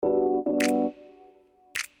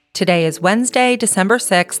Today is Wednesday, December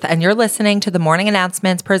 6th, and you're listening to the Morning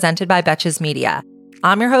Announcements presented by Betches Media.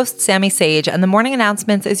 I'm your host, Sammy Sage, and the Morning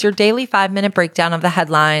Announcements is your daily 5-minute breakdown of the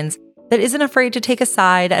headlines that isn't afraid to take a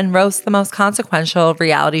side and roast the most consequential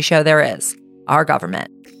reality show there is, our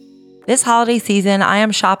government. This holiday season, I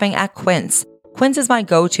am shopping at Quince. Quince is my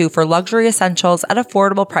go-to for luxury essentials at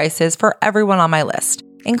affordable prices for everyone on my list,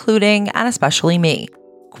 including and especially me.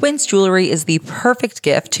 Quince jewelry is the perfect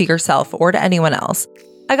gift to yourself or to anyone else.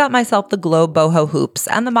 I got myself the Globe boho hoops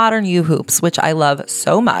and the Modern U hoops, which I love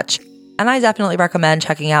so much, and I definitely recommend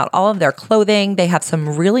checking out all of their clothing. They have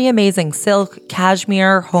some really amazing silk,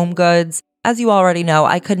 cashmere, home goods. As you already know,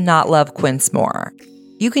 I could not love Quince more.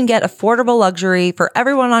 You can get affordable luxury for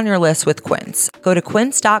everyone on your list with Quince. Go to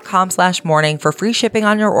quince.com/morning for free shipping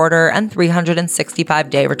on your order and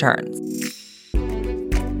 365-day returns.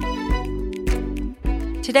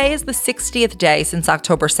 Today is the 60th day since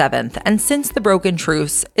October 7th, and since the broken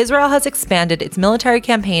truce, Israel has expanded its military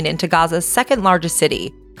campaign into Gaza's second largest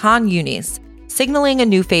city, Khan Yunis, signaling a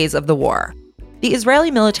new phase of the war. The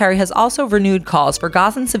Israeli military has also renewed calls for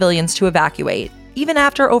Gazan civilians to evacuate, even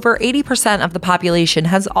after over 80% of the population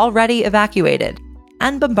has already evacuated,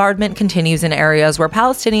 and bombardment continues in areas where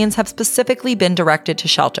Palestinians have specifically been directed to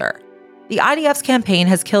shelter. The IDF's campaign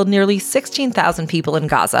has killed nearly 16,000 people in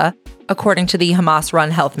Gaza, according to the Hamas-run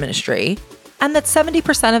health ministry, and that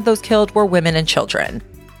 70% of those killed were women and children.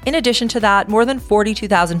 In addition to that, more than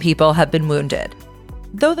 42,000 people have been wounded.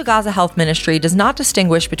 Though the Gaza Health Ministry does not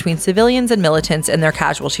distinguish between civilians and militants in their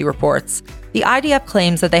casualty reports, the IDF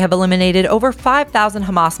claims that they have eliminated over 5,000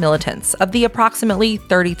 Hamas militants of the approximately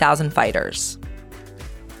 30,000 fighters.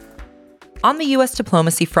 On the U.S.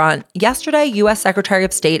 diplomacy front, yesterday, U.S. Secretary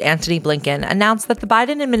of State Antony Blinken announced that the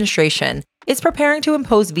Biden administration is preparing to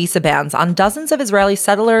impose visa bans on dozens of Israeli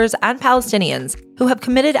settlers and Palestinians who have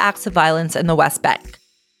committed acts of violence in the West Bank.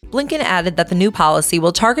 Blinken added that the new policy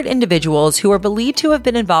will target individuals who are believed to have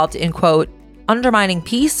been involved in, quote, undermining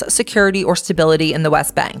peace, security, or stability in the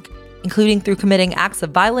West Bank, including through committing acts of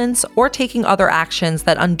violence or taking other actions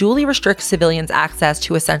that unduly restrict civilians' access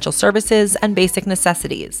to essential services and basic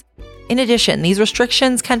necessities. In addition, these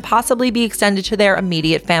restrictions can possibly be extended to their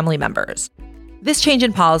immediate family members. This change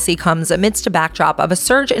in policy comes amidst a backdrop of a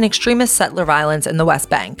surge in extremist settler violence in the West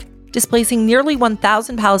Bank, displacing nearly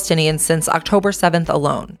 1,000 Palestinians since October 7th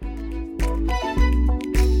alone.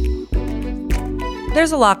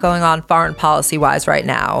 There's a lot going on foreign policy-wise right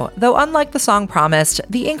now, though unlike the song promised,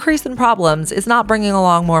 the increase in problems is not bringing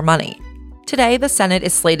along more money. Today, the Senate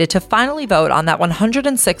is slated to finally vote on that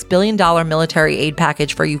 $106 billion military aid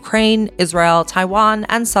package for Ukraine, Israel, Taiwan,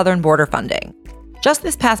 and southern border funding. Just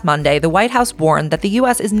this past Monday, the White House warned that the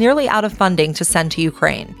U.S. is nearly out of funding to send to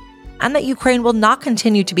Ukraine, and that Ukraine will not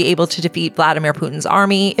continue to be able to defeat Vladimir Putin's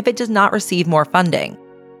army if it does not receive more funding.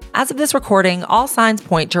 As of this recording, all signs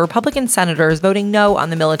point to Republican senators voting no on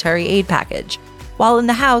the military aid package, while in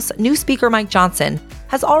the House, new Speaker Mike Johnson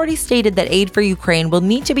has already stated that aid for Ukraine will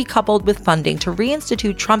need to be coupled with funding to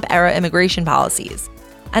reinstitute Trump-era immigration policies.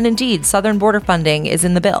 And indeed, southern border funding is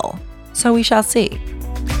in the bill. So we shall see.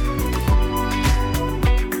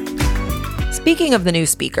 Speaking of the new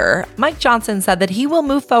speaker, Mike Johnson said that he will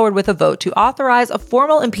move forward with a vote to authorize a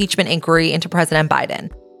formal impeachment inquiry into President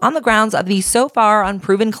Biden on the grounds of the so far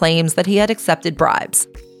unproven claims that he had accepted bribes.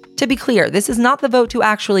 To be clear, this is not the vote to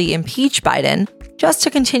actually impeach Biden, just to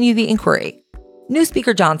continue the inquiry. New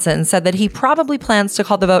Speaker Johnson said that he probably plans to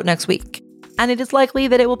call the vote next week, and it is likely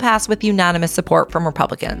that it will pass with unanimous support from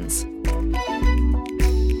Republicans.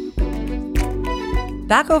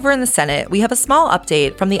 Back over in the Senate, we have a small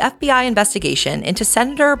update from the FBI investigation into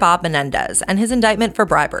Senator Bob Menendez and his indictment for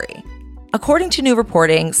bribery. According to new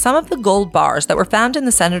reporting, some of the gold bars that were found in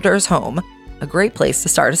the senator's home, a great place to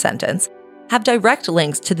start a sentence, have direct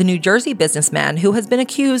links to the New Jersey businessman who has been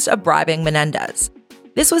accused of bribing Menendez.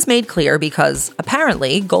 This was made clear because,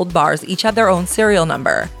 apparently, gold bars each have their own serial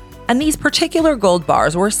number, and these particular gold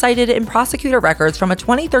bars were cited in prosecutor records from a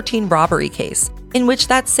 2013 robbery case, in which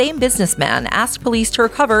that same businessman asked police to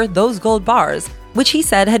recover those gold bars, which he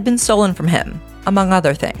said had been stolen from him, among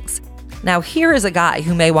other things. Now here is a guy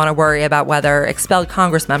who may want to worry about whether expelled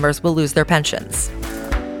Congress members will lose their pensions.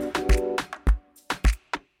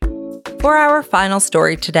 For our final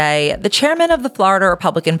story today, the chairman of the Florida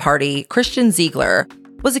Republican Party, Christian Ziegler,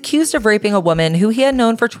 was accused of raping a woman who he had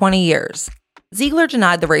known for 20 years. Ziegler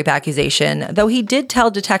denied the rape accusation, though he did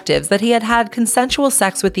tell detectives that he had had consensual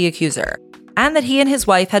sex with the accuser, and that he and his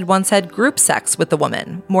wife had once had group sex with the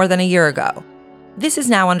woman more than a year ago. This is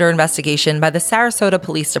now under investigation by the Sarasota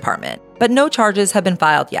Police Department, but no charges have been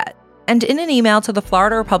filed yet. And in an email to the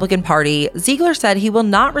Florida Republican Party, Ziegler said he will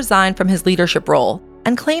not resign from his leadership role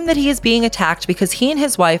and claim that he is being attacked because he and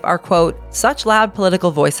his wife are, quote, such loud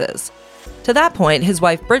political voices. To that point, his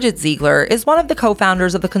wife Bridget Ziegler is one of the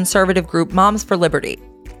co-founders of the conservative group Moms for Liberty,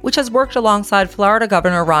 which has worked alongside Florida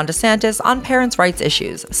Governor Ron DeSantis on parents' rights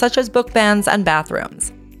issues, such as book bans and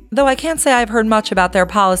bathrooms. Though I can't say I've heard much about their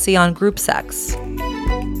policy on group sex.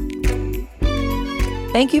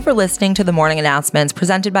 Thank you for listening to the morning announcements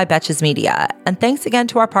presented by Betches Media, and thanks again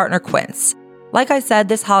to our partner Quince. Like I said,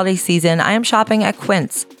 this holiday season, I am shopping at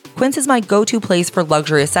Quince. Quince is my go-to place for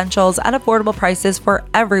luxury essentials at affordable prices for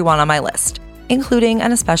everyone on my list, including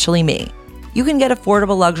and especially me. You can get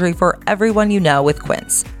affordable luxury for everyone you know with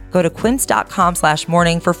Quince. Go to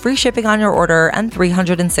quince.com/morning for free shipping on your order and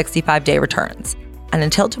 365-day returns. And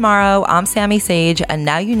until tomorrow, I'm Sammy Sage, and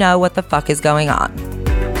now you know what the fuck is going on.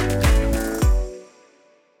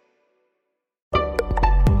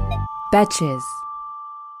 Betches.